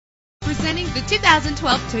Presenting the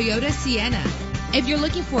 2012 Toyota Sienna. If you're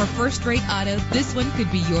looking for a first-rate auto, this one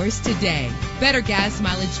could be yours today. Better gas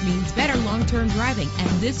mileage means better long-term driving, and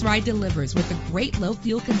this ride delivers with a great low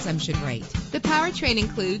fuel consumption rate. The powertrain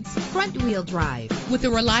includes front-wheel drive with a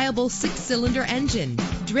reliable 6-cylinder engine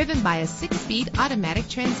driven by a 6-speed automatic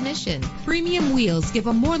transmission. Premium wheels give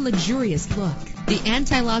a more luxurious look. The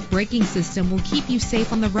anti-lock braking system will keep you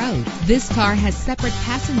safe on the road. This car has separate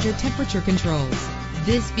passenger temperature controls.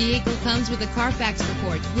 This vehicle comes with a Carfax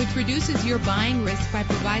report, which reduces your buying risk by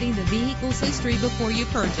providing the vehicle's history before you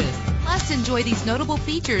purchase. Plus, enjoy these notable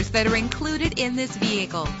features that are included in this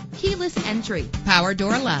vehicle: keyless entry, power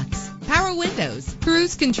door locks, power windows,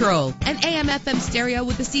 cruise control, an AM/FM stereo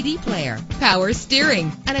with a CD player, power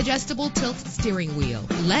steering, an adjustable tilt steering wheel.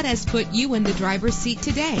 Let us put you in the driver's seat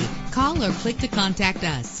today. Call or click to contact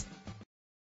us.